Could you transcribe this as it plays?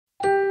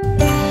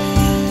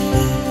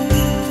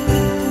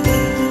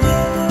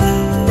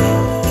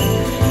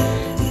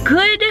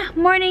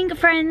morning,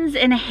 friends,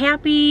 and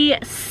happy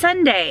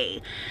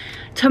Sunday.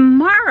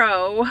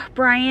 Tomorrow,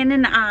 Brian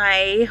and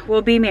I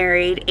will be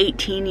married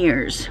 18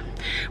 years.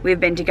 We've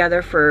been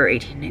together for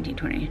 18, 19,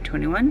 20,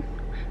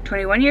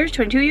 21 years,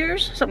 22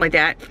 years, something like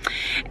that.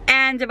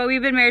 But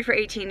we've been married for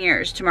 18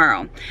 years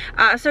to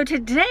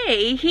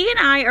today, he and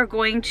I are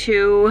going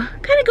to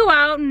kind of go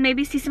out and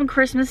maybe see some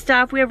Christmas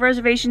stuff. We have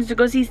reservations to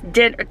go have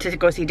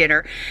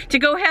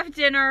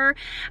dinner.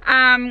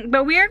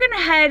 But we are gonna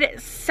head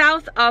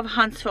south of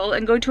Huntsville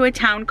and go to a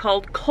town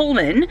called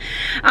Cullman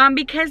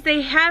because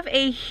they have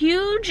a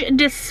huge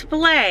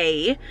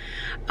display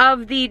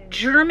of the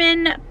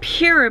German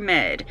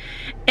pyramid.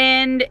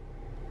 And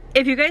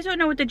if you guys don't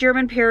know what the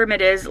German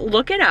pyramid is,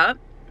 look it up,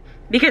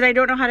 because I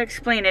don't know how to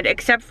explain it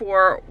except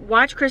for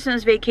watch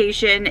Christmas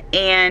Vacation,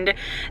 and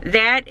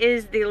that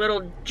is the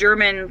little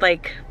German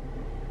like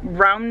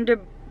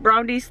roundies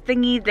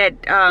thingy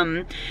that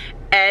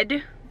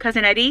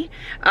cousin Eddie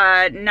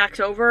knocks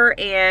over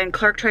and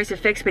Clark tries to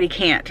fix, but he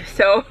can't.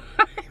 So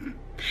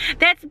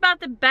that's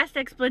about the best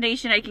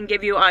explanation I can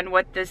give you on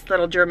what this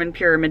little German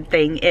pyramid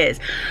thing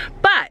is.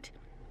 But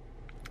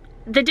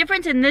the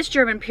difference in this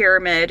German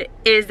pyramid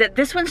is that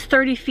this one's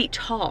 30 feet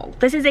tall.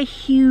 This is a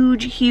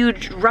huge,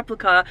 huge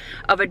replica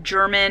of a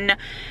German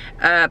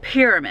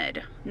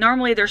pyramid.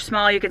 Normally they're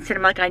small. You can sit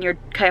them like on your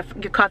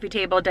coffee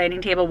table,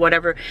 dining table,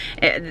 whatever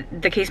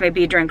the case may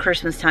be during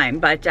Christmas time.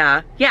 But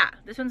yeah,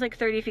 this one's like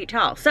 30 feet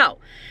tall. So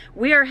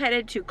we are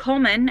headed to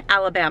Cullman,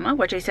 Alabama,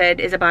 which I said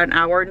is about an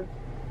hour and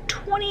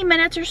 20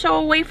 minutes or so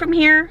away from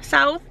here,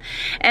 south.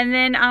 And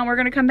then we're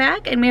gonna come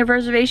back and we have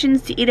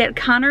reservations to eat at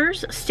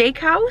Connor's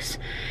Steakhouse.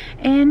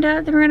 And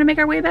then we're gonna make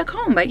our way back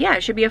home. But yeah,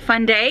 it should be a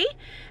fun day.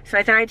 So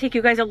I thought I'd take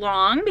you guys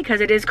along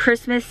because it is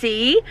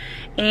Christmassy.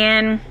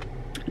 And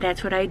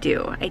that's what I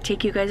do. I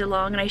take you guys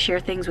along and I share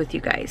things with you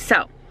guys.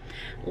 So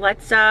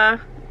let's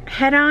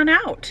head on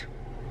out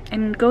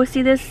and go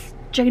see this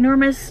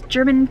ginormous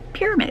German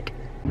pyramid.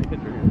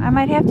 I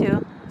might have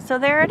to. So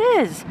there it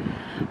is.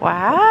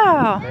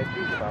 Wow.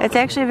 It's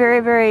actually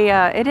very,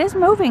 it is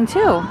moving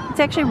too. It's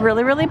actually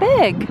really, really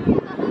big.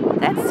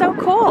 That's so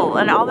cool.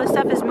 And all this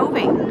stuff is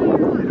moving.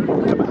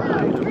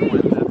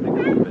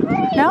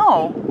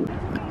 No.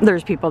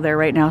 There's people there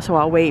right now, so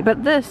I'll wait.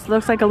 But this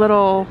looks like a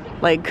little,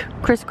 like,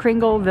 Kris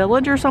Kringle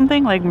village or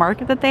something, like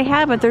market that they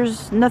have, but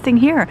there's nothing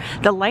here.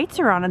 The lights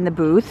are on in the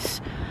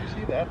booths. You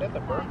see that? That's a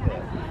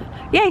birthday.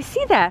 Yeah, I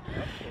see that.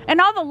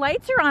 And all the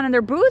lights are on in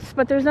their booths,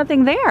 but there's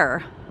nothing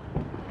there.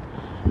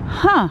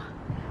 Huh.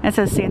 It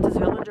says Santa's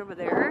Village over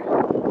there.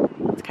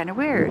 It's kind of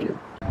weird.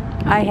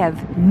 I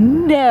have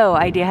no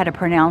idea how to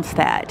pronounce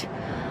that.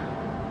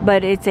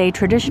 But it's a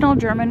traditional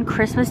German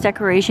Christmas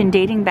decoration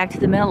dating back to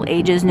the Middle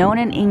Ages, known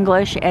in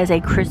English as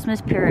a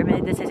Christmas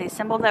pyramid. This is a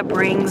symbol that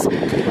brings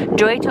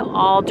joy to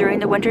all during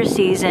the winter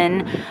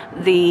season.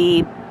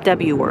 The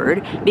W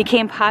word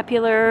became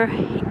popular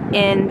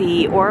in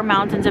the Ore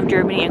Mountains of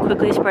Germany and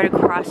quickly spread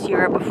across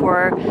Europe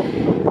before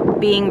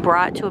being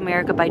brought to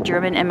America by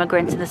German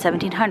immigrants in the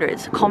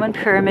 1700s. Cullman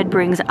Pyramid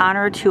brings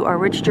honor to our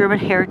rich German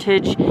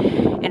heritage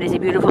and is a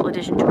beautiful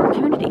addition to our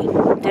community.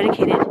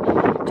 Dedicated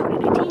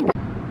 2019.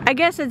 I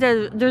guess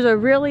there's a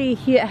really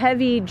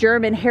heavy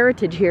German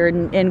heritage here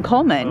in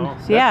Cullman. Oh,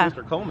 that's yeah.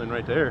 Mr. Cullman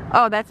right there.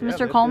 Oh, that's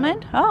Mr.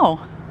 Cullman? Oh.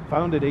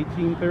 Founded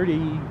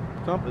 1830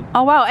 something.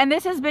 Oh wow, and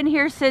this has been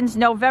here since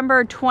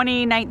November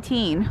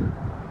 2019.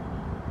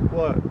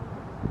 What?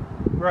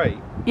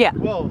 Right. Yeah.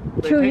 Well,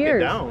 they 2 take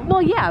years. it down.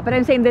 Well, yeah, but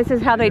I'm saying this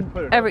is how they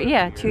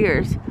yeah, 2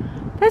 years.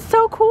 That's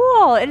so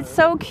cool. It's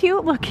so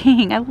cute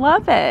looking. I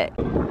love it.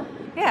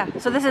 Yeah.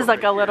 So this is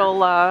like a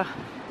little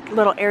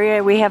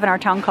area we have in our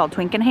town called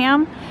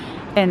Twickenham,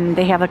 and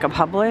they have like a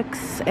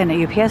Publix and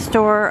a UPS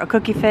store, a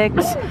Cookie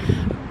Fix,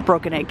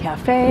 Broken Egg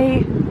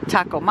Cafe,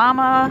 Taco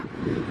Mama.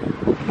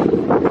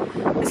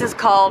 This is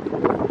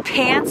called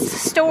Pants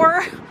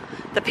Store,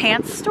 the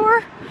Pants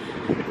Store.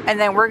 And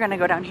then we're gonna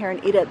go down here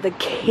and eat at the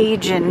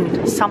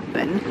Cajun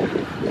something,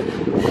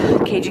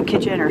 Cajun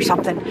Kitchen or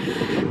something,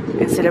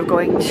 instead of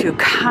going to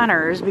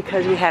Connor's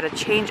because we had a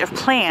change of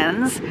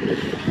plans.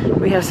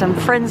 We have some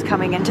friends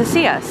coming in to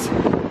see us.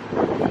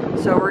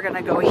 So we're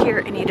gonna go here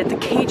and eat at the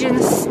Cajun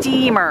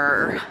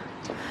Steamer.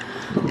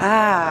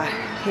 Ah,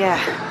 yeah.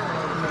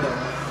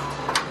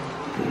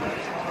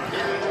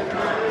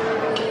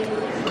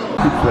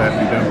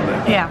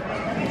 Yeah.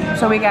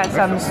 So we got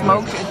some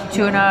smoked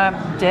tuna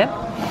dip.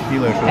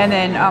 Delicious. And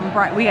then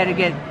we had to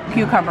get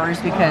cucumbers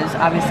because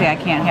obviously I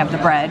can't have the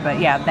bread. But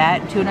yeah,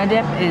 that tuna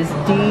dip is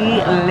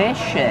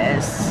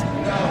delicious.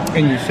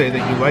 And you say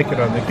that you like it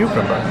on the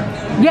cucumber.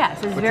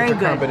 Yes, it's very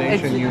good.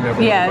 Combination you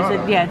never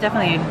yeah,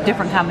 definitely a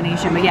different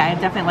combination. But yeah, I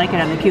definitely like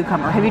it on the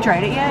cucumber. Have you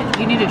tried it yet?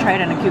 You need to try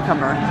it on a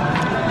cucumber.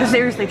 Just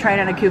seriously, try it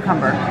on a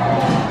cucumber.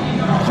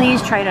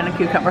 Please try it on a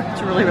cucumber.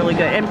 It's really, really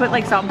good. And put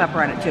like salt and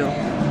pepper on it too.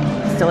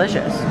 It's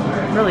delicious.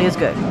 It really is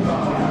good.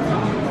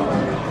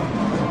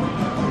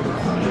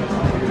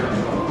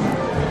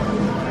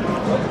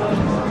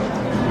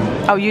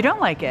 Oh, you don't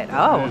like it? Oh.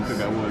 I didn't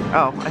think I would.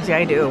 Oh, see,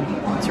 I do.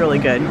 It's really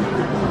good.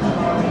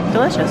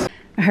 Delicious.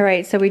 All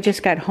right, so we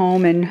just got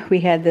home and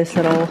we had this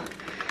little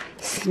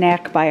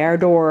snack by our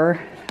door.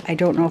 I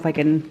don't know if I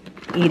can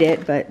eat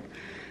it, but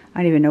I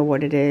don't even know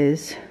what it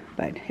is.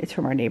 But it's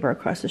from our neighbor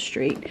across the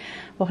street.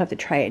 We'll have to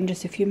try it in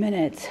just a few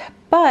minutes.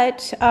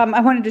 But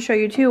I wanted to show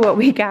you too what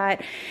we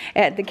got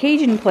at the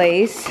Cajun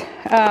place.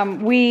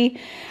 We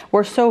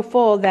were so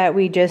full that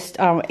we just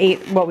ate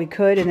what we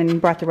could and then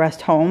brought the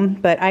rest home.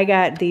 But I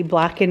got the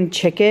blackened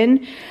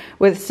chicken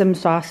with some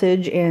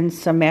sausage and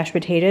some mashed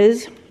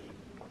potatoes.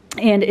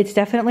 And it's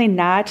definitely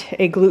not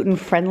a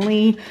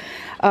gluten-friendly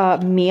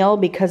meal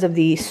because of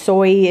the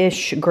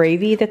soy-ish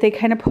gravy that they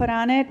kind of put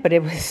on it, but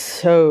it was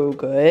so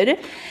good.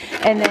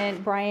 And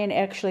then Brian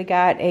actually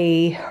got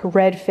a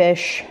red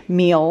fish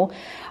meal,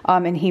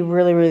 and he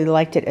really, really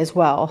liked it as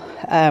well.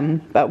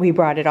 But we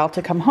brought it all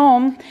to come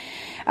home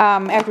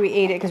after we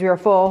ate it because we were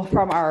full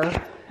from our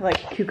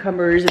like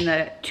cucumbers and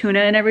the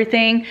tuna and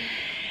everything.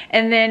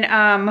 And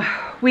then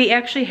we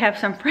actually have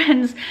some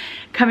friends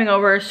coming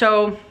over.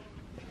 So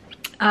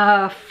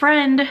a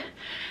friend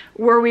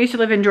where we used to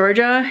live in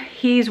Georgia,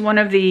 he's one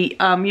of the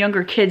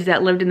younger kids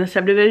that lived in the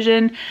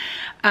subdivision,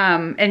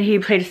 and he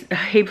played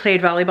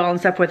volleyball and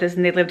stuff with us,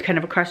 and they lived kind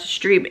of across the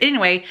street. But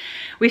anyway,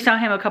 we saw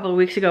him a couple of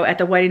weeks ago at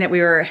the wedding that we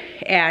were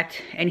at,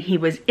 and he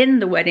was in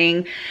the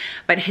wedding,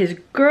 but his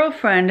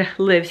girlfriend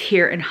lives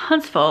here in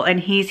Huntsville, and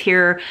he's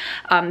here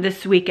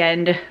this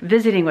weekend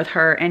visiting with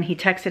her, and he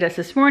texted us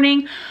this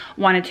morning,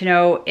 wanted to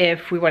know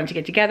if we wanted to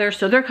get together.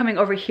 So they're coming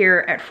over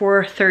here at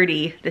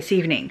 4:30 this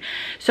evening.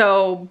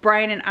 So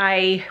Brian and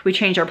I, we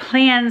changed our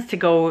plans to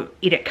go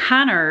eat at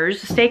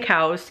Connor's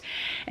Steakhouse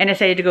and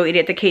decided to go eat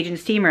at the Cajun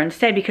Steamer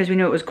instead because we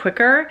knew it was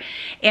quicker,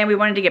 and we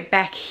wanted to get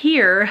back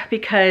here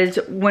because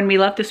when we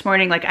left this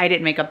morning, like I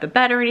didn't make up the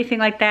bed or anything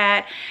like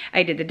that.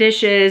 I did the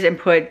dishes and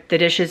put the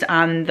dishes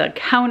on the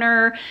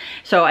counter.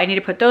 So I need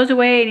to put those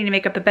away. I need to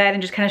make up the bed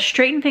and just kind of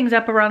straighten things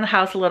up around the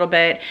house a little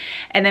bit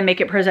and then make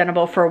it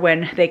presentable for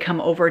when they come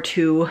over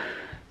to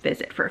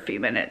visit for a few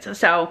minutes.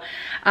 So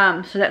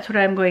that's what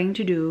I'm going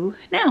to do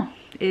now,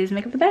 is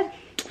make up the bed.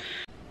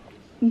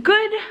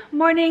 Good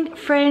morning,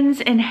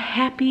 friends, and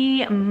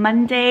happy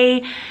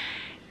Monday.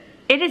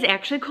 It is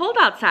actually cold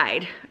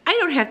outside. I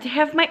don't have to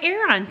have my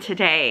air on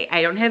today.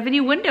 I don't have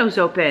any windows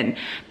open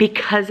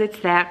because it's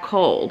that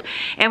cold.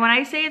 And when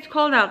I say it's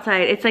cold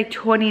outside, it's like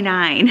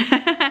 29.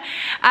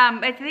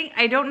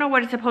 I don't know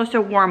what it's supposed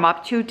to warm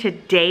up to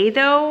today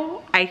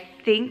though. I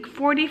think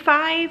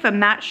 45, I'm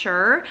not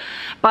sure.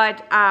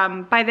 But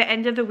by the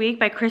end of the week,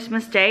 by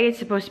Christmas Day, it's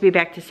supposed to be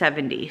back to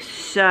 70.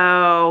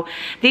 So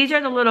these are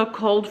the little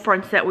cold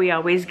fronts that we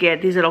always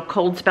get, these little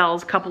cold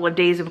spells, couple of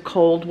days of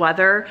cold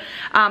weather.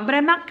 But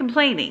I'm not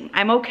complaining,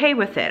 I'm okay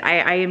with it.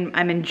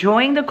 I'm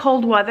enjoying the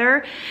cold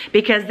weather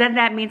because then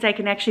that means I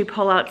can actually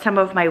pull out some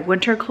of my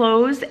winter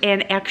clothes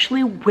and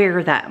actually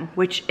wear them,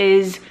 which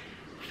is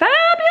fabulous.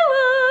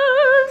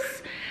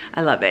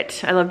 I love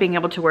it. I love being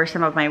able to wear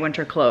some of my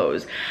winter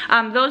clothes.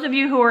 Those of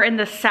you who are in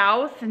the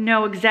South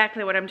know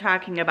exactly what I'm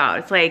talking about.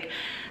 It's like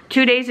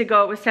 2 days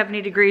ago, it was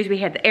 70 degrees. We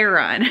had the air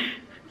on.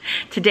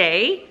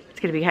 Today, it's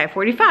gonna be high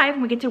 45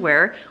 and we get to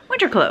wear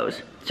winter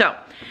clothes. So,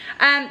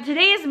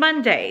 today is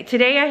Monday.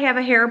 Today I have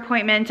a hair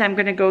appointment. I'm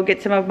gonna go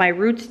get some of my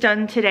roots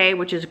done today,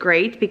 which is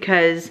great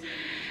because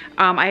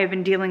I have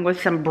been dealing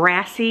with some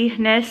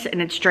brassiness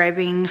and it's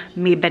driving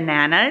me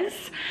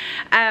bananas.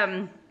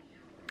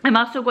 I'm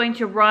also going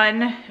to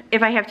run,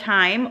 if I have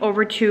time,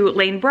 over to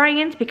Lane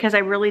Bryant's because I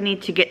really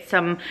need to get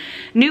some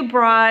new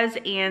bras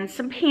and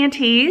some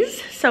panties.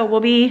 So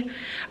we'll be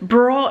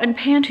bra and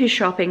panty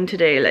shopping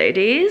today,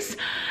 ladies.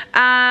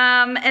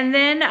 And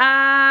then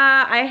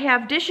I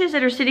have dishes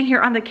that are sitting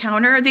here on the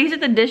counter. These are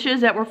the dishes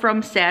that were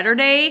from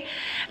Saturday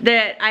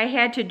that I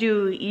had to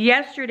do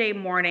yesterday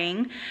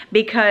morning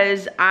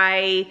because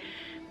I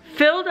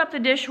filled up the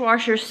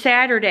dishwasher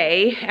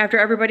Saturday after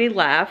everybody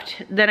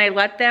left. Then I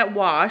let that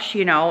wash,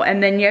 you know,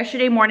 and then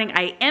yesterday morning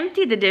I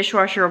emptied the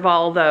dishwasher of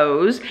all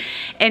those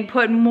and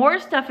put more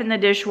stuff in the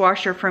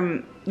dishwasher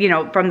from, you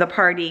know, from the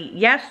party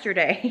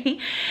yesterday.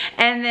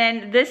 And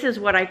then this is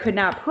what I could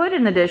not put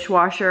in the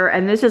dishwasher,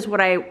 and this is what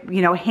I,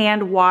 you know,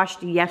 hand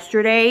washed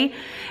yesterday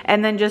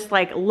and then just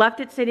like left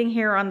it sitting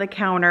here on the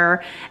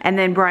counter, and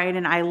then Brian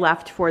and I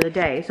left for the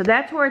day. So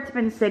that's where it's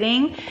been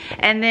sitting.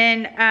 And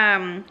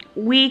then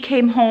we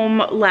came home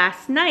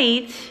last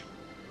night,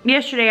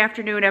 yesterday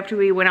afternoon, after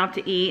we went out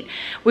to eat.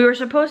 We were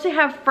supposed to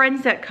have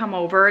friends that come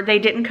over. They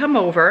didn't come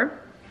over.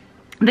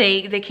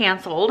 They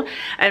canceled,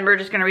 and we're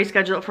just gonna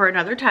reschedule it for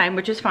another time,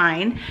 which is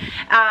fine.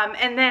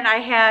 And then I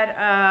had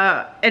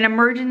an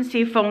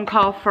emergency phone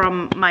call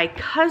from my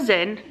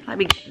cousin. Let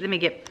me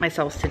get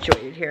myself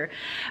situated here.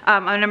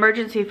 An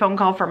emergency phone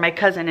call from my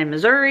cousin in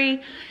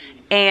Missouri,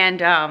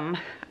 and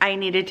I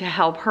needed to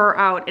help her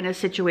out in a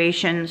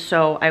situation,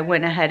 so I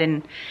went ahead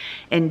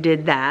and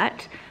did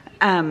that.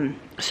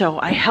 So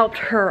I helped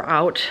her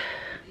out,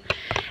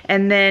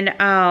 and then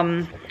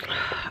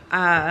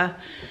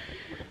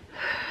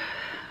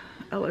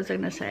what was I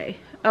gonna say?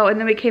 Oh, and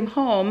then we came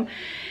home,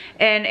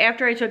 and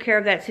after I took care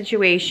of that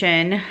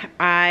situation,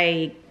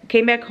 I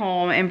came back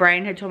home and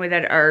Brian had told me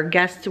that our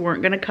guests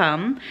weren't gonna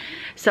come.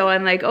 So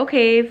I'm like,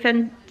 okay,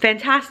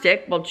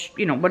 fantastic. Well,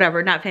 you know,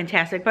 whatever, not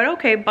fantastic, but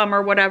okay,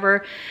 bummer,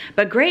 whatever.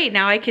 But great,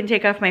 now I can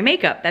take off my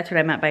makeup. That's what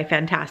I meant by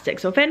fantastic.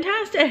 So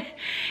fantastic,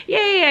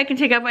 yay, I can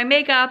take off my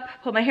makeup,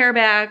 pull my hair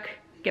back,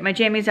 get my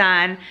jammies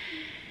on,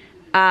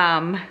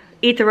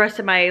 eat the rest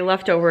of my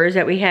leftovers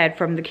that we had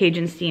from the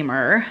Cajun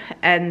steamer.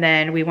 And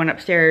then we went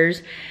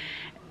upstairs,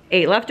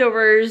 ate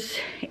leftovers,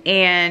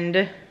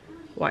 and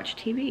watched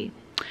TV.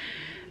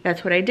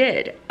 That's what I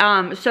did.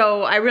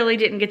 So I really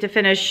didn't get to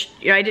finish,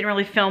 you know, I didn't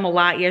really film a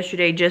lot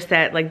yesterday, just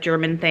that like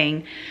German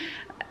thing.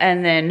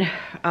 And then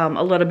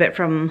a little bit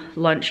from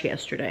lunch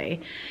yesterday.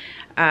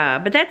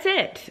 But that's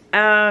it.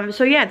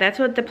 So yeah, that's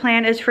what the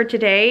plan is for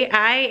today.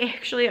 I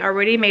actually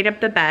already made up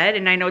the bed,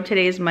 and I know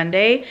today is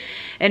Monday,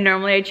 and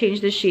normally I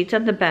change the sheets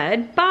on the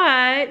bed,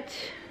 but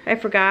I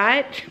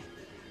forgot.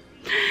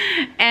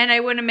 And I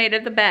wouldn't have made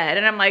up the bed,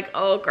 and I'm like,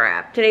 oh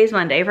crap, today's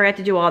Monday, I forgot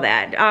to do all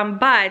that.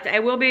 But I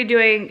will be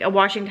doing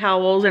washing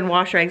towels and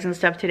wash rags and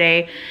stuff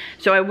today,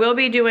 so I will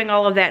be doing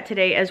all of that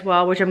today as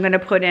well, which I'm gonna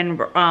put in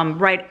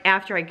right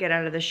after I get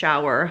out of the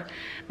shower.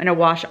 I'm gonna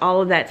wash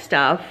all of that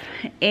stuff.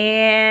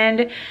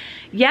 And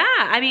yeah,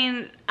 I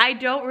mean, I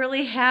don't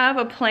really have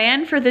a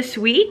plan for this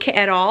week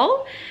at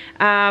all.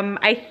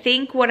 I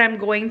think what I'm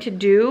going to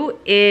do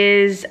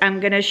is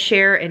I'm gonna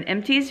share an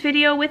empties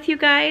video with you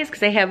guys,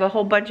 because I have a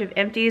whole bunch of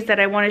empties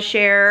that I want to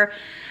share.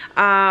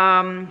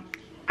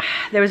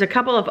 There was a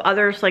couple of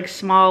others, like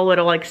small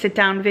little like sit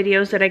down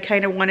videos that I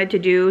kind of wanted to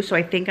do, so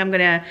I think I'm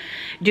gonna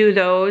do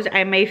those.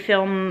 I may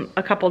film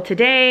a couple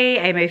today,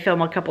 I may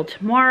film a couple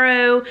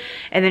tomorrow,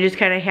 and then just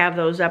kind of have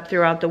those up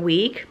throughout the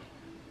week.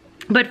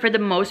 But for the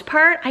most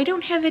part, I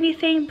don't have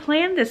anything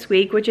planned this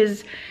week, which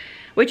is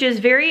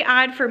very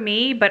odd for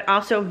me, but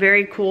also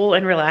very cool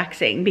and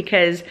relaxing,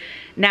 because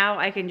now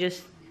I can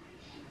just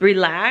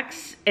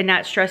relax and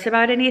not stress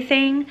about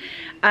anything.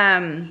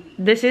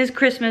 This is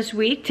Christmas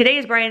week. Today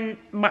is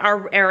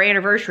our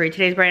anniversary.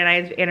 Today's Brian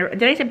and I's anniversary.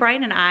 Did I say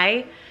Brian and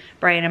I?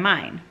 Brian and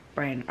mine.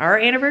 Brian, our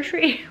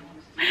anniversary?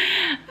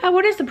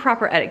 What is the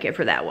proper etiquette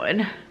for that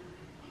one?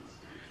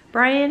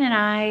 Brian and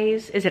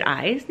I's, is it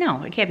I's?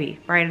 No, it can't be.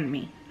 Brian and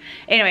me.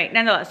 Anyway,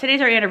 nonetheless,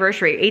 today's our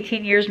anniversary.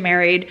 18 years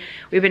married.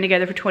 We've been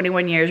together for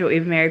 21 years, but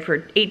we've been married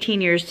for 18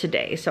 years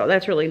today. So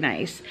that's really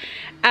nice.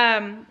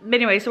 But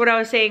anyway, so what I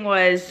was saying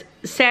was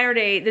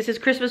Saturday, this is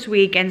Christmas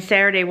week, and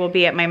Saturday we'll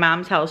be at my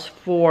mom's house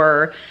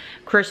for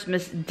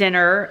Christmas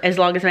dinner, as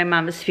long as my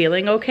mom is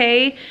feeling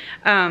okay.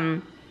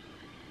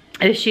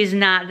 If she's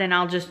not, then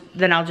I'll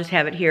just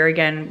have it here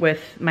again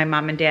with my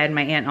mom and dad and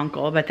my aunt and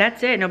uncle. But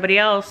that's it, nobody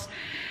else.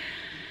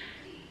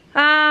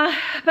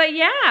 But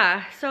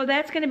yeah, so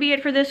that's gonna be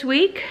it for this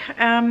week.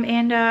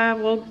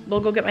 We'll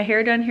go get my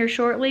hair done here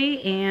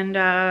shortly, and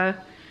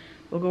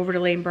we'll go over to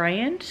Lane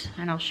Bryant,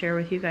 and I'll share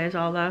with you guys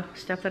all the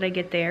stuff that I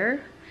get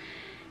there.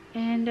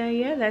 And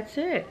yeah, that's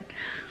it.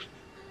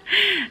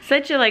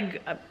 Such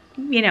a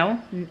you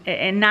know,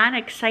 a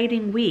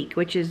non-exciting week,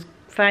 which is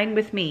fine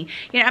with me.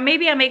 You know,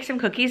 maybe I'll make some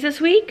cookies this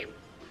week.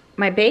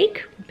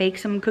 Bake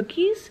some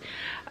cookies,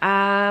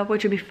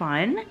 which would be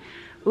fun.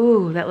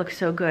 Ooh, that looks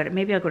so good.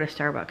 Maybe I'll go to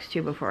Starbucks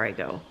too before I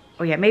go.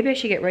 Oh yeah, maybe I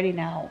should get ready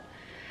now.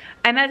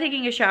 I'm not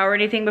taking a shower or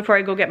anything before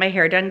I go get my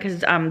hair done,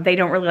 because they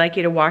don't really like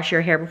you to wash your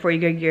hair before you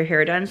go get your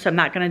hair done, so I'm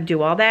not gonna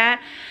do all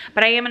that.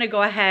 But I am gonna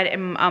go ahead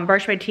and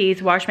brush my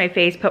teeth, wash my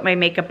face, put my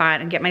makeup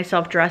on, and get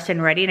myself dressed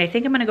and ready. And I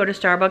think I'm gonna go to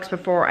Starbucks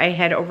before I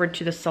head over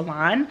to the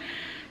salon.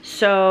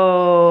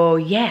 So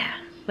yeah,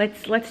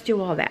 let's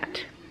do all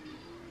that.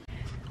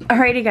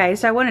 Alrighty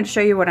guys, so I wanted to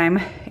show you what I'm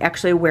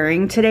actually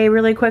wearing today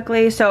really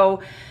quickly.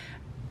 So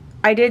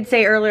I did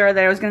say earlier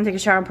that I was going to take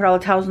a shower and put all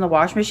the towels in the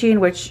wash machine,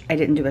 which I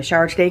didn't do a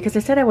shower today because I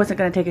said I wasn't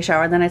going to take a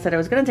shower. And then I said I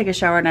was going to take a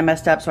shower and I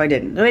messed up, so I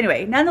didn't. So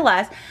anyway,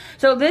 nonetheless,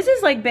 so this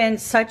has like been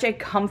such a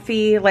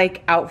comfy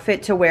like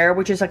outfit to wear,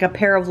 which is like a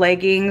pair of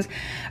leggings,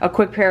 a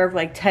quick pair of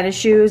like tennis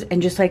shoes,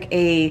 and just like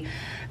a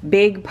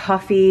big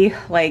puffy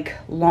like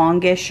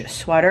longish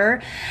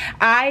sweater.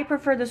 I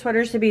prefer the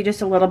sweaters to be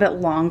just a little bit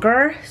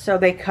longer so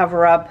they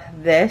cover up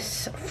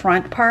this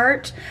front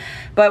part.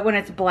 But when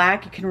it's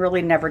black, you can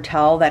really never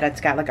tell that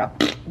it's got like a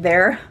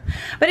there.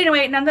 But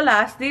anyway,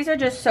 nonetheless, these are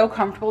just so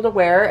comfortable to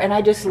wear, and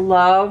I just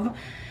love,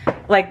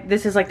 like,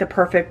 this is like the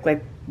perfect,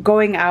 like,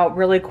 going out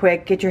really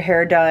quick, get your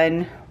hair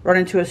done, run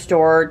into a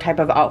store type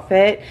of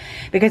outfit,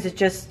 because it's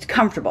just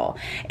comfortable.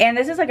 And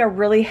this is like a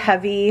really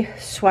heavy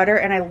sweater,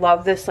 and I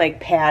love this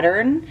like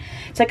pattern.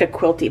 It's like a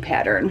quilty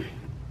pattern.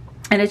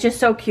 And it's just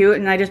so cute,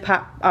 and I just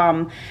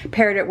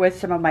paired it with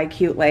some of my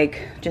cute,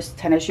 like, just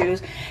tennis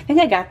shoes. I think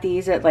I got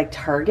these at, like,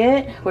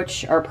 Target,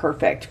 which are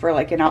perfect for,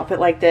 like, an outfit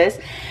like this.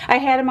 I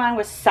had them on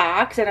with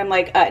socks, and I'm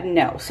like,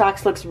 no,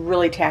 socks looks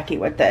really tacky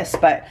with this,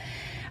 but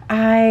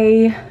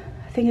I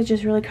think it's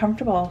just really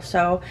comfortable.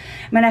 So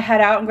I'm gonna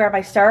head out and grab my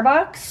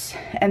Starbucks,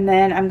 and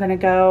then I'm gonna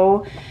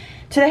go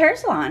to the hair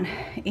salon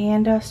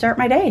and start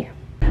my day.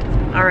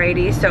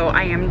 Alrighty, so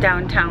I am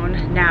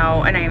downtown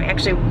now, and I'm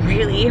actually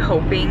really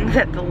hoping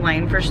that the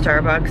line for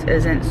Starbucks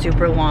isn't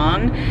super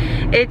long.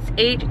 It's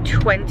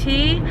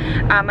 8:20.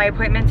 My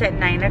appointment's at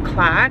 9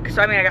 o'clock,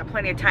 so I mean I got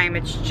plenty of time.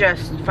 It's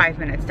just 5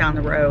 minutes down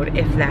the road,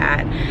 if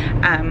that.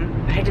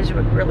 I just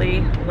would really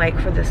like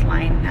for this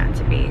line not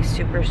to be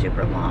super,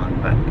 super long,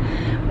 but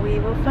we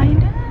will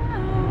find out.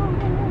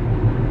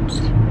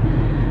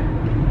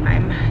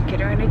 I'm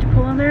getting ready to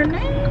pull in there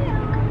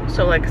now.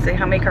 So let's see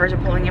how many cars are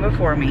pulling in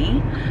before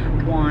me.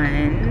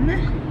 One,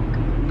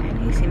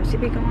 and he seems to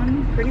be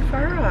going pretty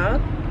far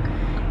up.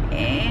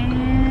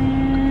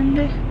 And,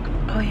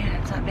 oh yeah,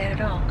 it's not bad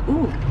at all.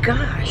 Ooh,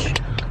 gosh.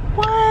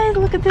 What?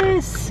 Look at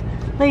this.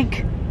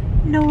 Like,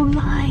 no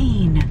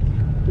line.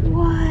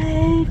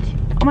 What?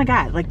 Oh my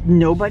God, like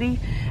nobody?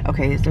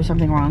 Okay, is there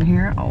something wrong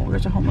here? Oh,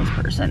 there's a homeless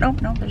person. Oh,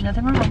 no, there's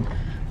nothing wrong.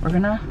 We're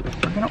gonna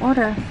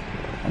order.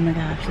 Oh my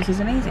gosh, this is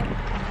amazing.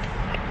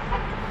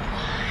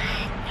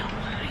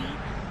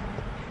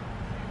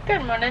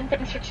 Good morning.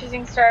 Thanks for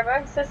choosing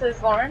Starbucks. This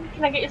is Lauren.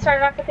 Can I get you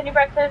started off with any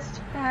breakfast?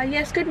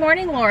 Yes, good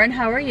morning, Lauren.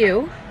 How are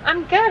you?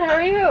 I'm good. How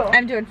are you?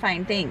 I'm doing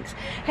fine, thanks.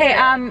 Hey,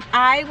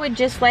 I would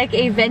just like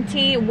a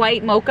venti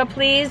white mocha,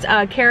 please.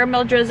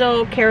 Caramel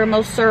drizzle,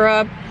 caramel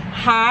syrup,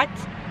 hot,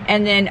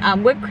 and then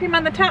whipped cream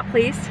on the top,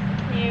 please.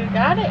 You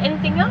got it.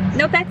 Anything else?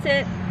 Nope, that's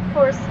it.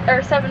 Or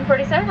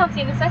 7:47. I'll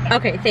see you in a second.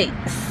 Okay,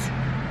 thanks.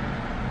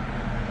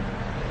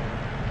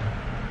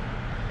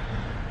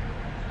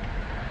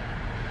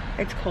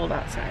 It's cold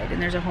outside, and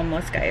there's a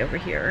homeless guy over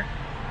here.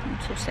 I'm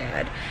so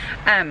sad.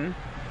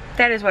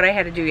 That is what I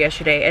had to do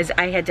yesterday, is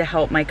I had to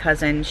help my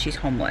cousin. She's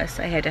homeless.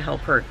 I had to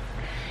help her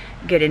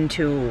get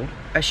into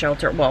a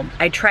shelter. Well,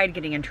 I tried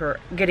getting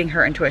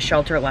her into a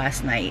shelter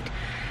last night,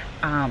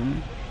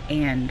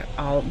 and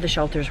all the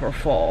shelters were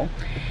full.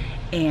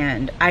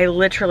 And I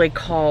literally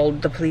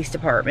called the police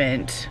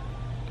department,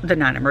 the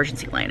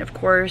non-emergency line, of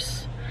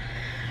course.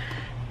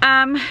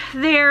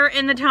 There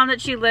in the town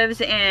that she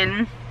lives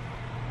in,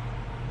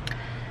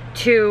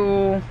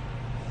 to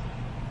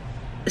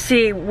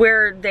see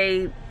where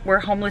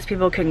homeless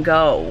people can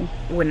go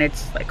when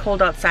it's like cold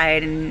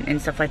outside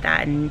and stuff like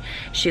that. And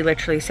she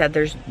literally said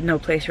there's no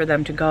place for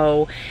them to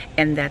go,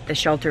 and that the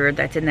shelter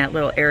that's in that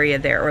little area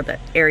there, or the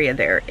area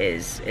there,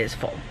 is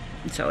full.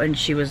 So, and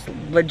she was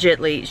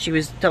legitly, she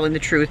was telling the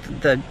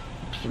truth. The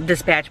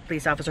dispatch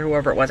police officer,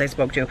 whoever it was I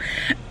spoke to,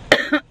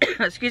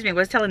 excuse me,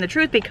 was telling the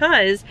truth,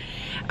 because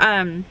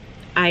when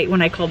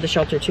I called the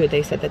shelter too,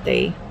 they said that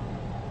they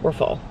were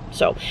full.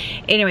 So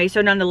anyway,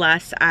 so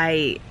nonetheless,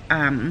 I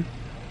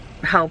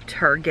helped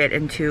her get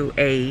into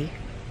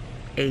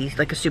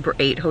like a Super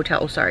 8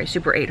 hotel,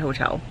 Super 8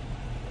 hotel.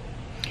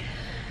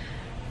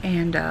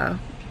 And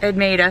it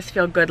made us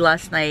feel good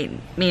last night,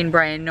 me and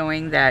Brian,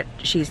 knowing that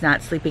she's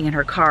not sleeping in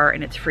her car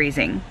and it's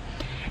freezing,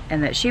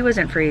 and that she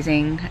wasn't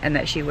freezing, and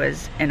that she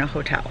was in a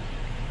hotel.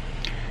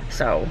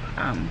 So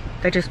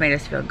that just made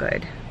us feel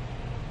good.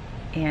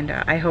 And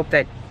I hope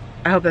that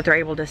they're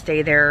able to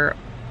stay there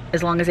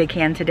as long as they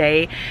can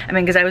today. I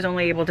mean, because I was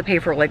only able to pay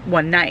for like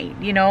one night,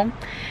 you know?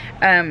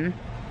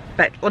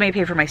 But let me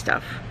pay for my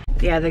stuff.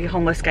 Yeah, the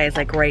homeless guy is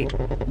like right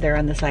there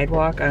on the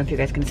sidewalk. I don't know if you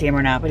guys can see him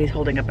or not, but he's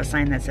holding up a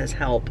sign that says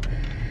help.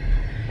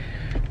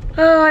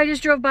 Oh, I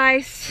just drove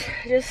by.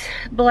 Just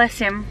bless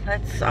him.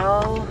 That's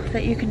all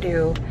that you can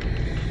do.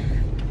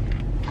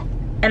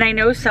 And I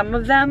know some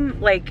of them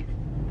like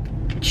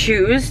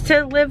choose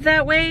to live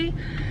that way,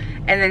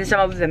 and then some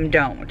of them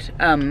don't.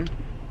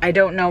 I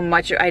don't know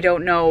much. I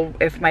don't know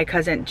if my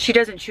cousin, she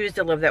doesn't choose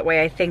to live that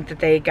way. I think that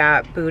they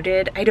got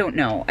booted. I don't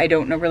know. I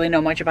don't really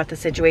know much about the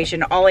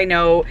situation. All I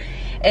know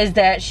is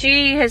that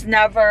she has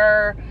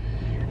never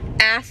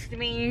asked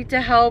me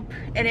to help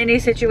in any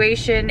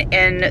situation,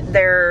 and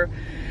so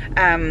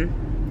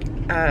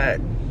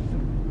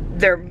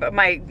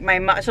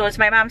it's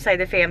my mom's side of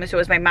the family, so it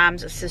was my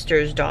mom's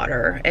sister's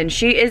daughter, and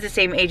she is the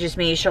same age as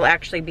me. She'll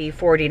actually be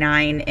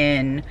 49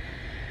 in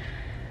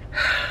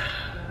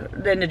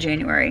the end of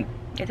January.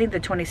 I think the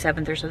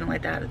 27th or something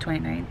like that, the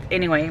 29th.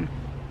 Anyway,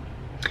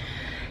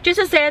 just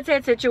a sad,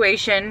 sad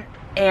situation.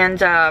 And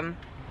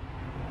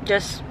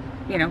just,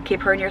 you know,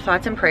 keep her in your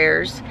thoughts and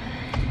prayers.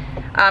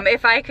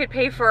 If I could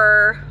pay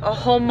for a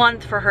whole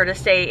month for her to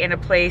stay in a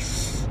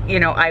place, you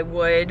know, I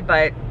would,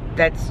 but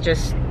that's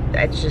just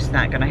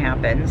not gonna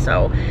happen.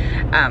 So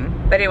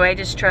but anyway, I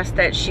just trust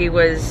that she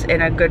was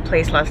in a good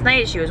place last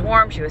night. She was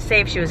warm, she was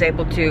safe, she was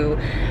able to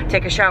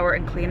take a shower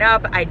and clean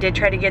up. I did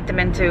try to get them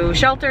into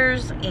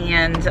shelters,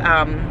 and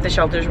the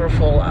shelters were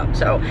full up.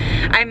 So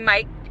I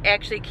might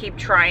actually keep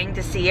trying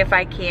to see if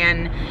I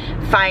can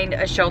find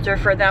a shelter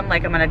for them.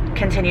 Like, I'm gonna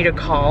continue to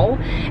call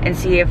and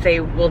see if they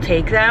will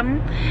take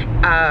them.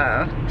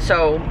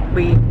 So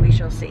we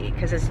shall see,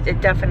 because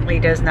it definitely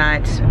does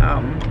not,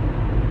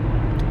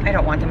 I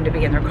don't want them to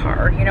be in their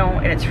car, you know,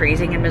 and it's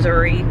freezing in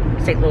Missouri,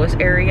 St. Louis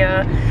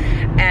area.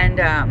 And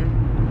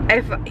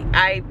if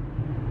I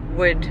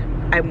would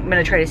I'm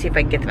gonna try to see if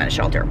I can get them in a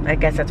shelter. I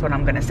guess that's what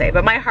I'm gonna say.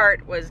 But my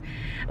heart was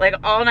like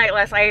all night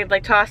last night,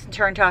 like toss and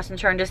turn,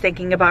 just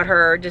thinking about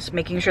her, just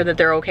making sure that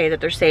they're okay,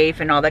 that they're safe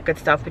and all that good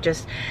stuff. But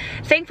just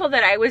thankful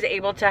that I was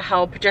able to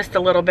help just a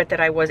little bit that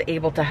I was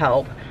able to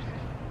help.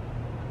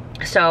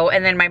 So,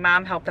 and then my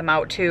mom helped them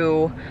out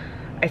too,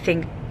 I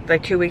think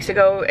like 2 weeks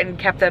ago, and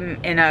kept them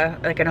in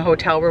a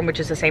hotel room, which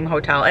is the same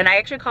hotel. And I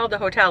actually called the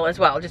hotel as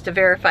well, just to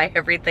verify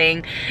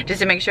everything,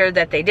 just to make sure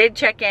that they did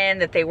check in,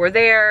 that they were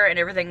there, and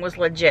everything was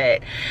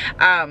legit.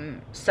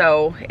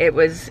 So it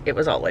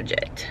was all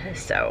legit.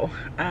 So,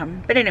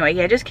 but anyway,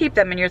 yeah, just keep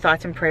them in your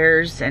thoughts and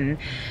prayers. And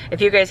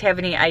if you guys have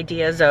any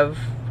ideas of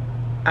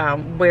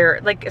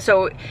where, like,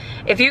 so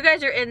if you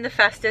guys are in the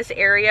Festus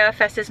area,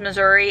 Festus,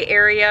 Missouri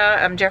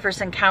area,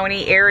 Jefferson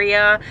County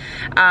area,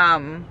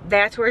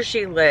 that's where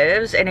she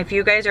lives. And if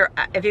you guys are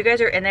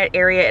in that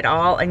area at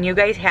all, and you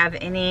guys have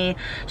any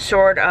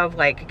sort of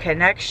like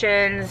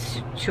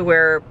connections to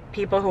where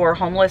people who are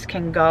homeless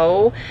can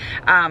go,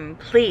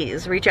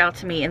 please reach out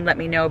to me and let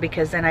me know,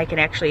 because then I can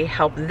actually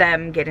help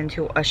them get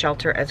into a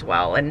shelter as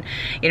well. And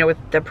you know, with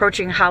the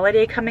approaching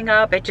holiday coming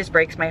up, it just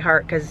breaks my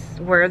heart, because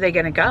where are they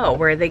gonna go?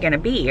 Where are they gonna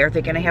be? Are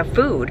they gonna have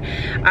food?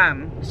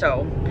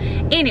 So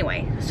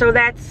anyway, so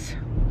that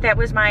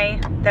was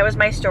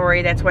my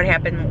story. That's what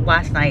happened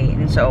last night.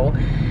 And so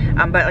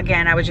but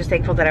again, I was just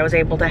thankful that I was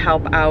able to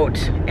help out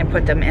and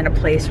put them in a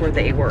place where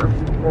they were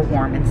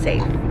warm and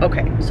safe.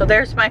 Okay, so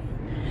there's my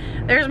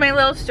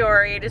little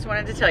story. I just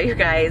wanted to tell you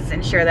guys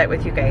and share that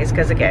with you guys,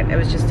 because again, it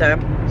was just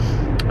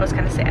it was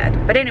kind of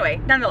sad. But anyway,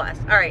 nonetheless,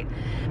 all right,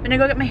 I'm gonna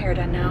go get my hair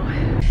done now.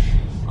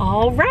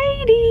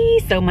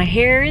 Alrighty, so my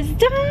hair is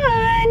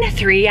done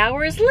 3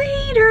 hours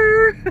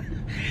later.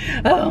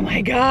 Oh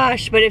my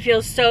gosh, but it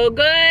feels so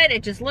good.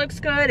 It just looks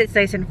good. It's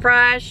nice and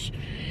fresh.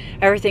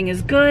 Everything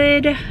is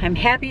good. I'm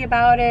happy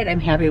about it. I'm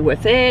happy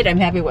with it. I'm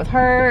happy with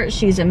her.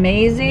 She's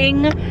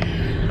amazing.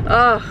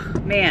 Oh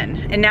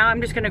man, and now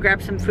I'm just gonna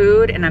grab some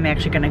food and I'm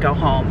actually gonna go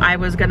home. I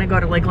was gonna go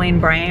to Lake Lane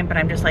Bryant, but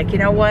I'm just like, you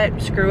know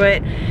what, screw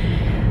it.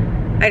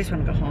 I just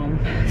wanna go home.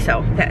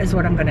 So that is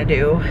what I'm gonna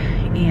do.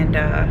 And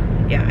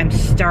yeah, I'm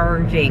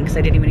starving because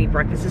I didn't even eat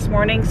breakfast this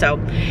morning. So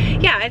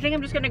yeah, I think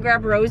I'm just gonna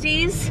grab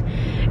Rosie's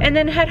and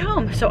then head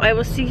home. So I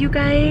will see you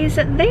guys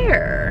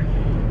there.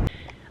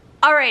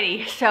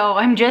 Alrighty, so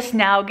I'm just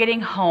now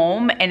getting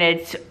home and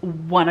it's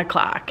 1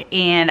 o'clock,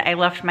 and I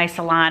left my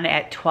salon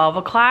at 12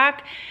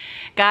 o'clock.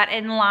 Got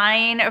in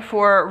line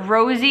for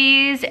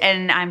Rosie's,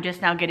 and I'm just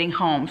now getting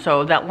home.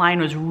 So that line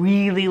was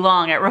really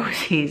long at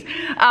Rosie's.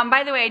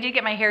 By the way, I did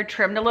get my hair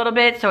trimmed a little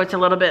bit, so it's a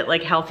little bit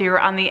like healthier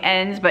on the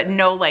ends, but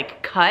no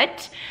like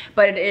cut,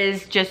 but it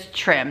is just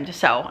trimmed.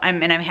 So I'm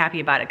happy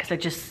about it,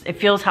 because it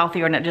feels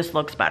healthier and it just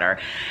looks better.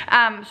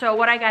 So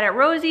what I got at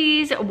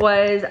Rosie's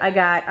was I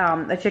got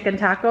a chicken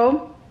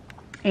taco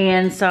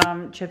and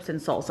some chips and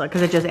salsa,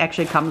 because it just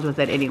actually comes with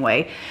it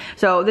anyway.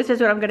 So this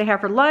is what I'm gonna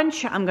have for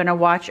lunch. I'm gonna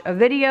watch a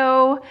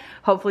video.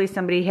 Hopefully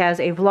somebody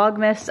has a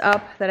Vlogmas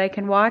up that I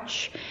can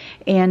watch.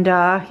 And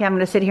yeah, I'm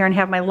gonna sit here and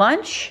have my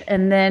lunch.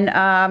 And then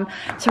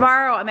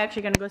tomorrow I'm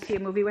actually gonna go see a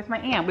movie with my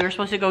aunt. We were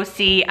supposed to go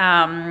see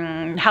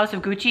House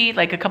of Gucci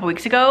like a couple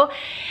weeks ago,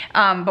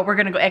 but we're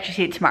gonna go actually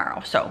see it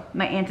tomorrow. So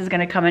my aunt is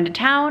gonna come into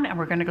town and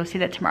we're gonna go see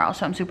that tomorrow.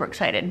 So I'm super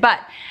excited.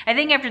 But I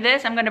think after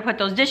this, I'm gonna put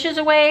those dishes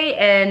away,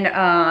 and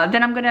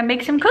then I'm gonna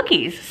make some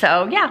cookies.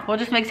 So yeah, we'll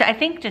just make some, I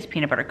think just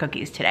peanut butter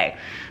cookies today.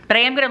 But I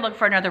am gonna look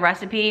for another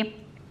recipe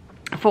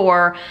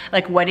for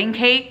like wedding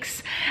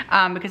cakes,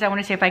 because I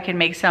want to see if I can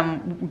make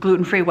some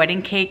gluten-free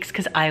wedding cakes,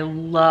 because I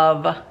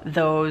love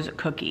those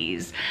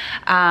cookies.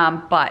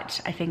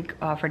 But I think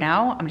for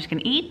now I'm just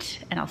gonna eat,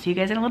 and I'll see you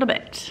guys in a little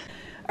bit.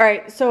 All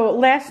right, so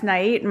last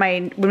night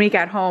when we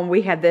got home,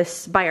 we had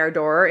this by our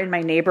door, and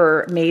my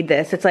neighbor made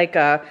this. It's like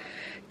a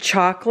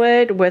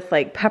chocolate with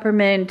like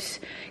peppermint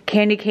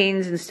candy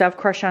canes and stuff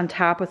crushed on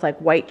top with like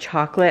white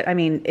chocolate. I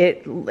mean,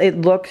 it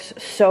looks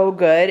so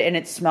good and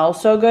it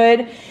smells so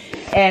good.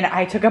 And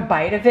I took a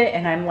bite of it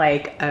and I'm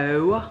like,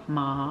 oh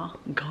my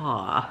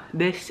God,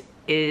 this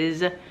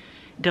is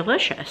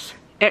delicious.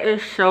 It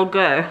is so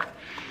good.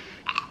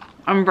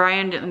 And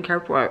Brian didn't care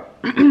for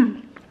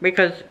it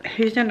because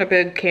he's not a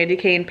big candy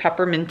cane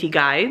pepperminty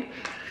guy.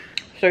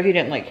 So he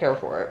didn't like care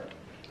for it.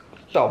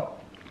 So,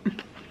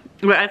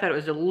 but I thought it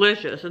was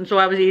delicious. And so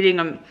I was eating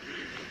them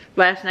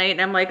last night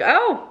and I'm like,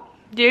 oh,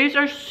 these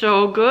are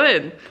so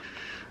good.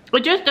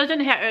 It just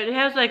doesn't have, it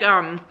has like,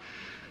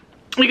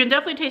 you can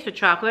definitely taste the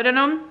chocolate in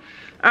them.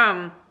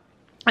 And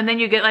then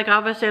you get like,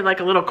 obviously like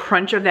a little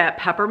crunch of that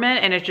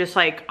peppermint, and it's just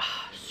like,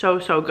 oh,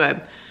 so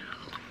good.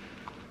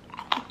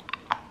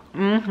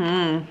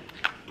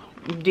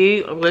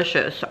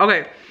 Delicious.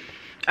 Okay,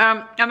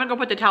 I'm gonna go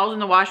put the towels in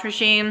the wash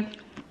machine,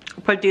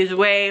 put these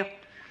away,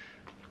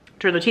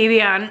 turn the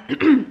TV on.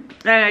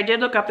 And I did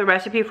look up the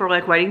recipe for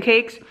like wedding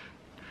cakes.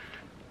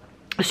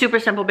 Super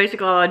simple.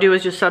 Basically all I do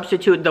is just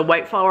substitute the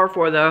white flour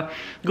for the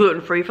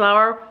gluten-free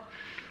flour.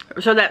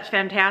 So that's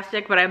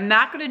fantastic, but I'm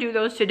not gonna do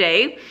those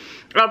today.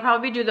 I'll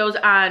probably do those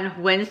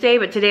on Wednesday,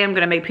 but today I'm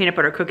gonna make peanut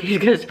butter cookies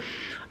because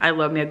I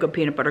love me a good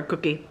peanut butter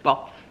cookie.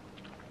 Well,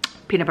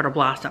 peanut butter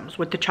blossoms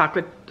with the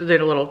chocolate, the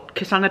little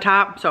kiss on the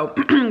top. So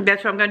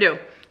that's what I'm gonna do.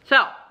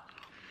 So,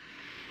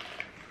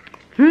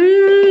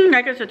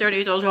 I can sit there and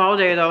eat those all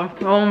day though.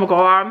 Oh my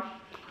God,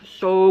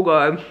 so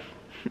good.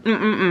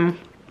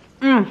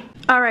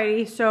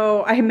 Alrighty,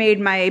 so I made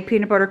my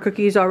peanut butter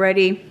cookies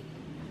already.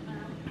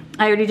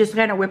 I already just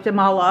kind of whipped them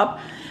all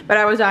up, but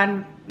I was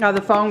on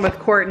the phone with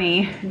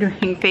Courtney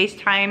doing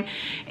FaceTime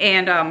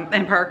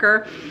and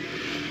Parker.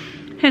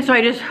 And so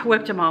I just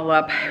whipped them all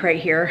up right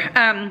here.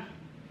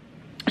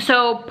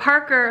 So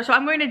Parker, so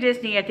I'm going to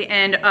Disney at the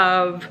end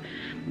of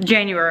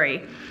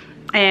January.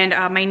 And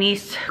my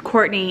niece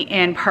Courtney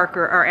and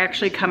Parker are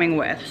actually coming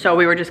with. So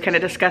we were just kind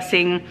of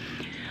discussing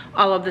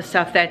all of the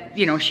stuff that,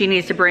 you know, she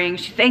needs to bring.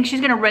 She thinks she's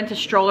gonna rent a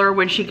stroller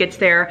when she gets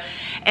there.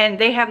 And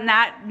they have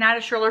not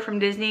a stroller from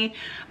Disney,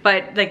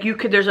 but like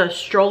there's a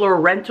stroller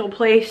rental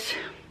place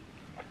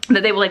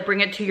that they will like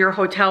bring it to your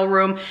hotel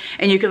room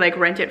and you can like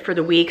rent it for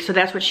the week. So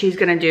that's what she's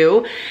gonna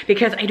do,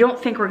 because I don't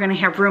think we're gonna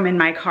have room in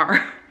my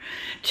car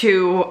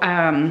to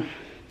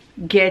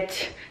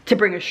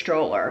bring a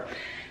stroller.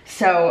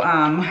 So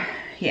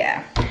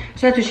yeah,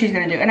 so that's what she's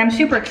gonna do. And I'm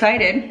super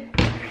excited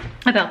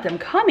about them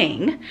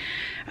coming.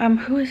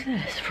 Who is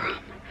this from?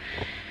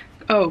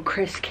 Oh,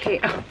 Chris K.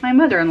 Oh, my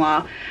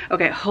mother-in-law.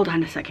 Okay, hold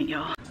on a second,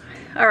 y'all.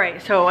 All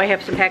right, so I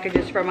have some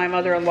packages from my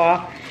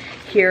mother-in-law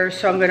here.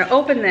 So I'm gonna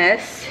open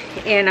this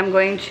and I'm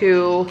going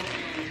to,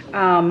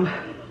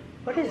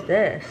 what is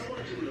this?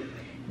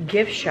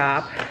 Gift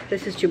shop.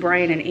 This is to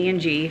Brian and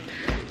Angie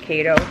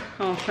Cato.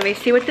 Oh, let me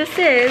see what this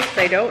is.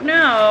 I don't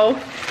know.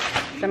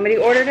 Somebody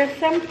ordered us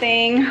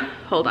something.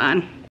 Hold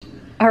on.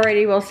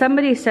 Alrighty, well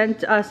somebody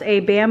sent us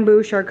a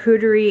bamboo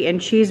charcuterie and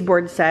cheese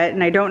board set,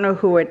 and I don't know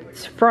who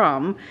it's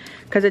from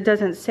because it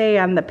doesn't say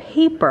on the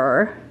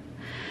paper.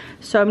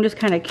 So I'm just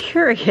kind of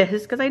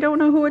curious because I don't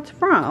know who it's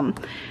from.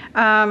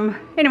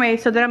 Anyway,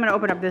 so then I'm gonna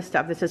open up this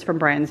stuff. This is from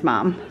Brian's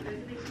mom.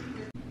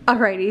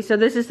 Alrighty, so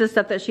this is the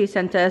stuff that she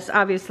sent us.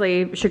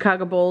 Obviously,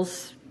 Chicago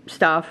Bulls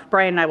stuff.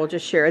 Brian and I will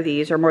just share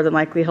these, or more than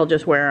likely he'll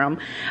just wear them.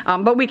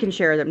 But we can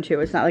share them too.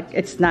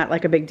 It's not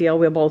like a big deal.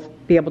 We'll both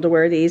be able to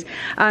wear these.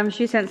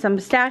 She sent some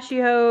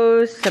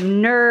pistachios,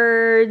 some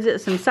Nerds,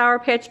 some Sour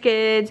Patch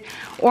Kids,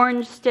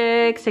 orange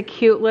sticks, a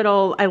cute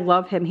little, I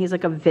love him. He's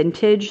like a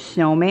vintage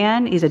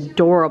snowman. He's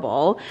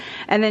adorable.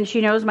 And then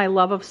she knows my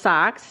love of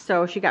socks.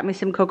 So she got me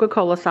some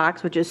Coca-Cola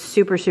socks, which is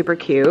super, super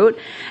cute.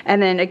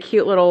 And then a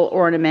cute little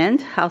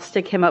ornament. I'll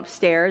stick him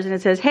upstairs and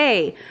it says,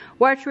 "Hey,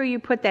 watch where you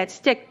put that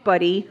stick,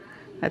 buddy."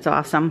 That's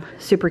awesome.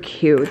 Super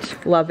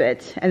cute. Love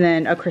it. And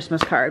then a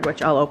Christmas card,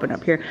 which I'll open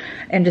up here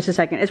in just a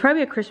second. It's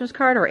probably a Christmas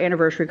card or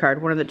anniversary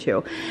card, one of the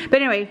two.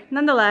 But anyway,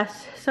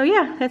 nonetheless, so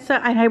yeah, that's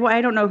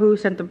I don't know who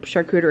sent the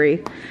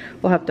charcuterie.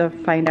 We'll have to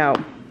find out.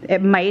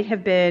 It might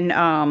have been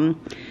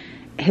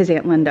his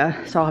Aunt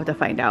Linda, so I'll have to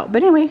find out.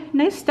 But anyway,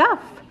 nice stuff.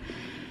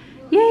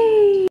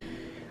 Yay!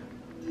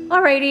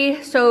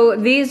 Alrighty, so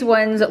these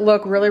ones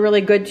look really,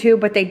 really good too,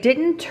 but they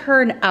didn't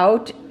turn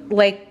out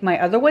like my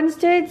other ones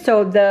did.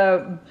 So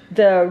the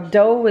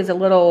dough was a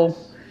little,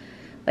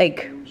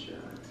 like,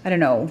 I don't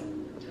know,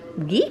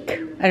 geek?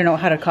 I don't know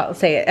how to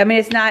say it. I mean,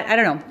 it's not, I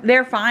don't know.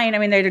 They're fine. I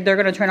mean, they're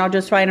gonna turn out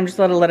just fine. I'm just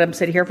gonna let them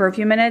sit here for a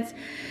few minutes.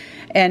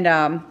 And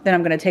then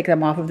I'm gonna take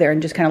them off of there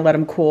and just kind of let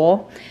them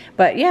cool.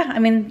 But yeah, I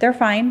mean, they're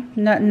fine.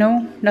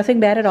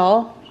 Nothing bad at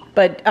all.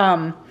 But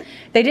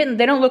they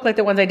don't look like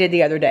the ones I did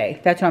the other day.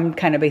 That's what I'm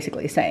kind of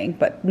basically saying.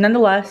 But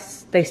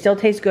nonetheless, they still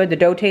taste good. The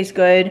dough tastes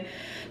good.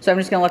 So I'm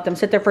just gonna let them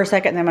sit there for a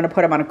second and then I'm gonna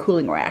put them on a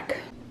cooling rack.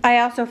 I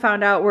also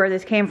found out where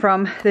this came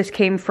from. This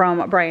came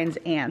from Brian's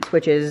aunt,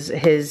 which is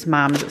his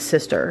mom's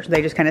sister.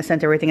 They just kind of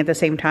sent everything at the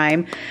same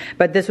time,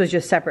 but this was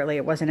just separately.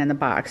 It wasn't in the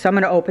box. So I'm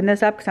gonna open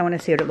this up because I wanna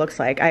see what it looks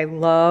like. I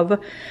love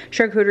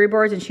charcuterie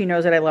boards and she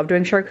knows that I love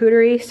doing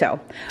charcuterie. So,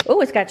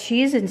 oh, it's got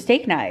cheese and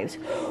steak knives.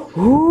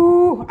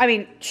 Ooh, I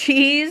mean,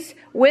 cheese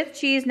with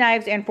cheese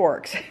knives and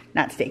forks,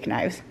 not steak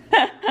knives.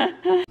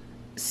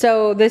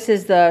 So this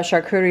is the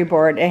charcuterie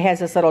board. It has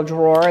this little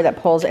drawer that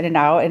pulls in and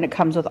out, and it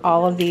comes with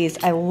all of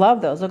these. I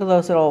love those. Look at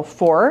those little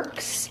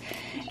forks.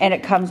 And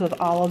it comes with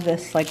all of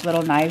this like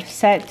little knife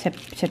set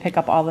to pick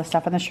up all the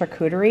stuff on the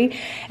charcuterie.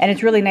 And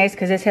it's really nice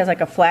because this has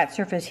like a flat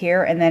surface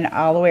here, and then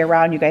all the way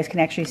around you guys can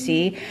actually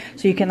see.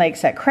 So you can like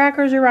set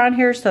crackers around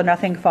here so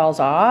nothing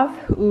falls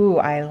off. Ooh,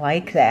 I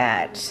like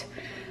that.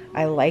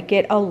 I like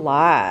it a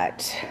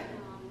lot.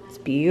 It's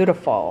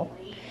beautiful.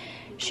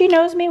 She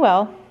knows me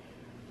well.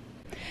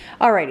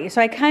 Alrighty, so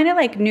I kind of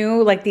like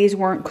knew like these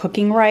weren't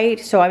cooking right.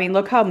 So I mean,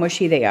 look how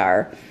mushy they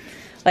are.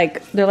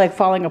 Like they're like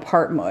falling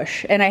apart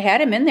mush. And I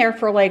had them in there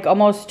for like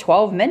almost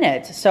 12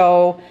 minutes.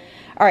 So,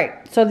 all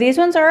right, so these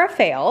ones are a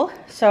fail.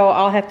 So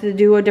I'll have to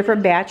do a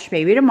different batch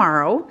maybe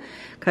tomorrow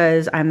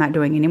because I'm not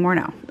doing any more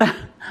now.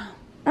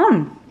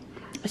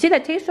 See,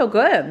 that tastes so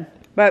good.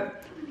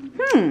 But,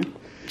 I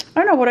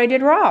don't know what I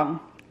did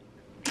wrong.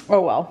 Oh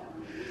well.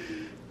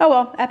 Oh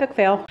well, epic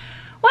fail.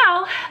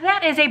 Well,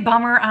 that is a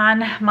bummer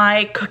on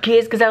my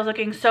cookies because I was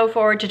looking so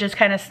forward to just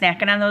kind of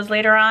snacking on those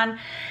later on.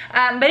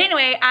 But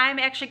anyway, I'm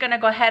actually gonna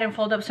go ahead and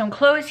fold up some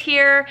clothes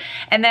here,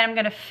 and then I'm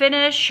gonna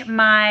finish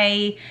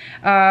my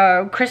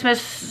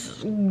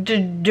Christmas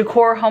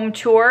decor home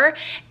tour,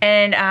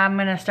 and I'm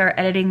gonna start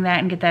editing that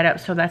and get that up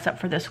so that's up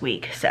for this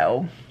week.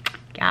 So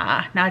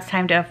yeah, now it's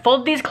time to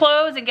fold these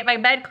clothes and get my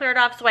bed cleared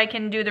off so I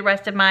can do the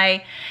rest of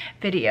my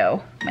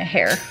video, my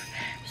hair.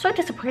 So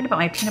disappointed about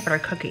my peanut butter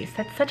cookies.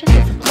 That's such a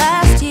disappointment.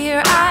 Last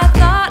year I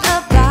thought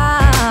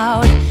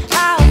about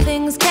how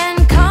things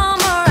can come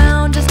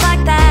around just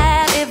like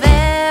that if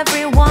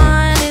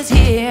everyone is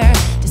here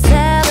to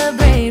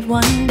celebrate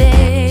one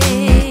day.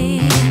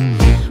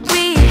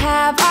 We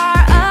have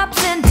our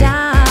ups and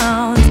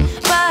downs,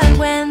 but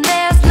when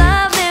there's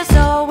love there's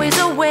always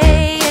a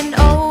way. And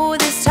oh,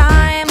 this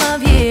time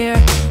of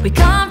year we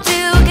come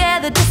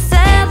together to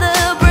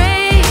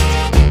celebrate.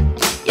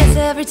 Yes,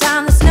 every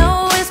time the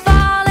snow is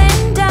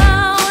falling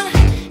down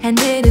and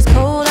it is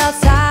cold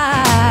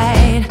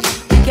outside,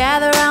 we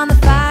gather around the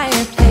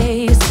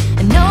fireplace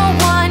and no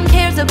one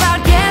cares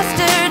about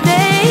yesterday.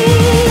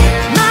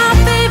 My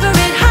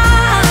favorite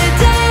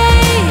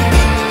holiday,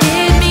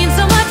 it means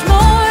so much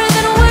more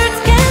than words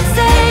can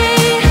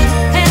say.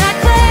 And I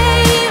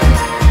claim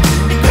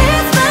that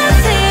Christmas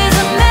is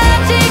a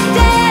magic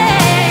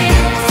day.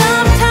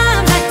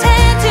 Sometimes I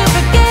tend to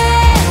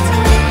forget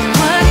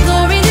what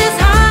glory this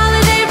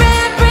holiday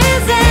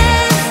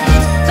represents,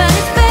 but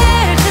it's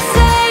fair to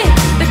say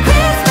that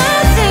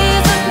Christmas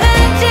is a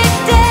magic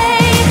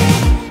day.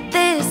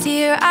 This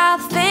year I'll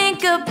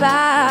think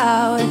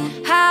about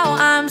how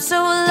I'm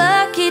so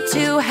lucky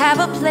to have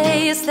a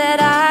place that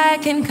I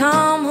can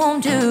come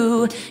home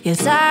to.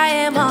 Yes, I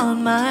am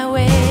on my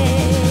way.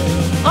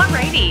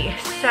 Alrighty,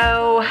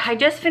 so I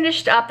just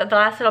finished up the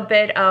last little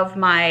bit of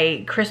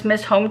my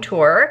Christmas home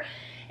tour,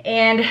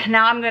 and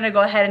now I'm gonna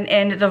go ahead and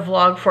end the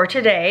vlog for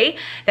today.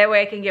 That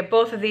way I can get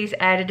both of these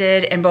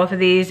edited and both of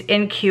these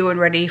in queue and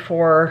ready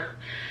for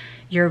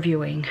your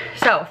viewing.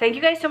 So thank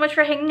you guys so much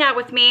for hanging out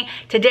with me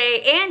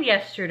today and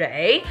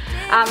yesterday,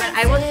 and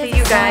I will see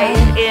you guys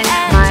in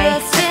my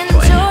next one.